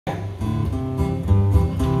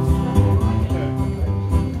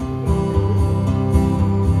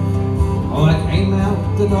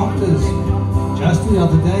the doctors just the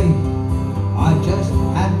other day. I just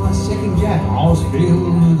had my second jab, I was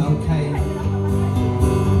feeling okay.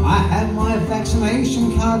 I had my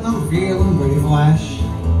vaccination card and I'm feeling pretty flash.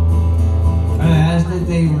 But as the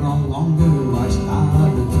day went on longer, I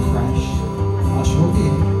started to crash. I sure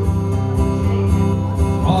did.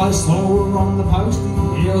 I saw her on the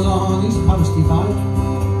postie, he was on his postie bike.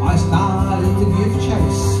 I started to give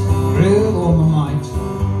chase with all my might.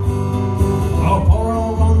 Oh, poor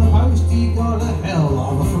old on the postie got a hell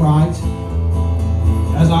of a fright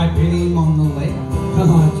as I bit him on the leg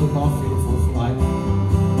and I took off in full flight.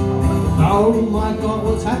 Oh my God,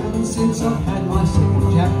 what's happened since I've had my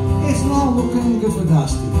second jab? It's not looking good for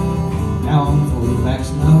Dusty. Now I'm fully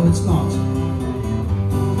vaxxed, no it's not.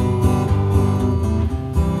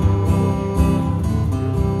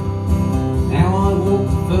 Now I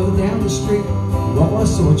walked further down the street, well I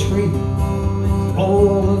saw a tree.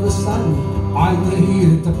 All of a sudden, I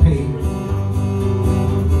needed to pee.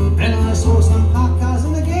 Then I saw some parked cars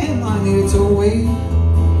and again I needed to wee.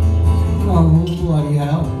 Oh bloody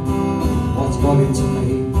hell, what's got into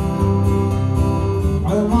me?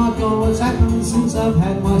 Oh my God, what's happened since I've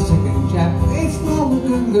had my second jab? It's not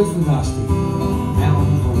looking good for Dusty. Now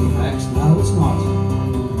I'm fully vaxxed, no it's not.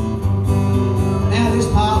 Now this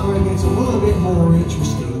part where it gets a little bit more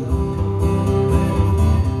interesting.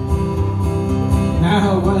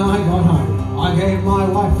 Now when I got home, I gave my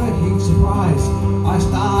wife a huge surprise. I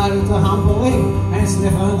started to hump her leg and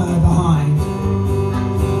sniff her behind.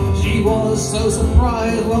 She was so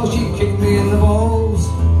surprised, well she kicked me in the balls.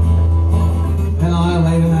 And I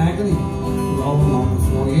laid in agony, rolling on the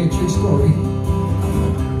floor, yeah, true story.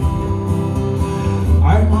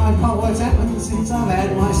 Oh my God, what's happened since I've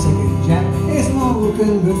had my second jab? It's not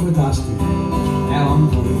looking good for Dusty. Now I'm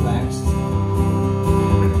fully vaxxed.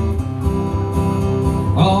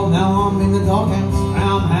 Well, now I'm in the doghouse, and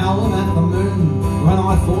I'm howling at the moon. When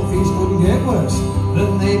I thought things couldn't get worse, the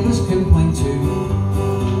neighbours complained too.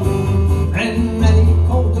 Then they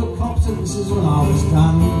called the cops, and this is when I was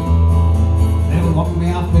done. They locked me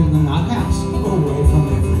up in the nut house, away from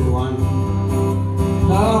everyone.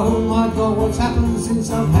 Oh my God, what's happened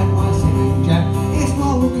since I've had my second jab? It's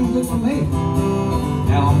not looking good for me.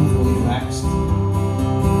 Now I'm fully vaxxed.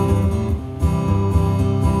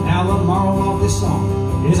 Now the moral of this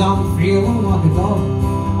song is I'm feeling like a dog.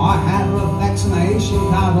 I have a vaccination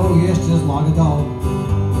card, oh yes, just like a dog.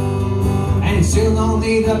 And soon I'll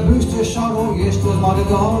need a booster shot, oh yes, just like a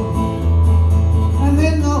dog. And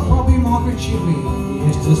then they'll probably microchip me,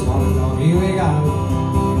 yes, just like a dog. Here we go.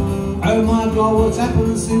 Oh my God, what's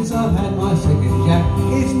happened since I've had my second jab?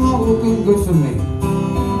 It's not looking good for me.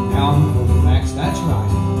 Now I'm fully vaxxed, that's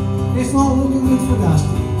right. It's not looking good for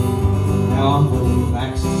Dusty. Now I'm fully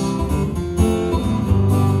vaxxed.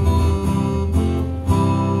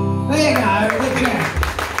 There you go, good job.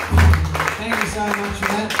 Thank you so much for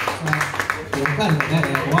that. So, well,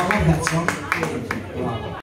 I love that song.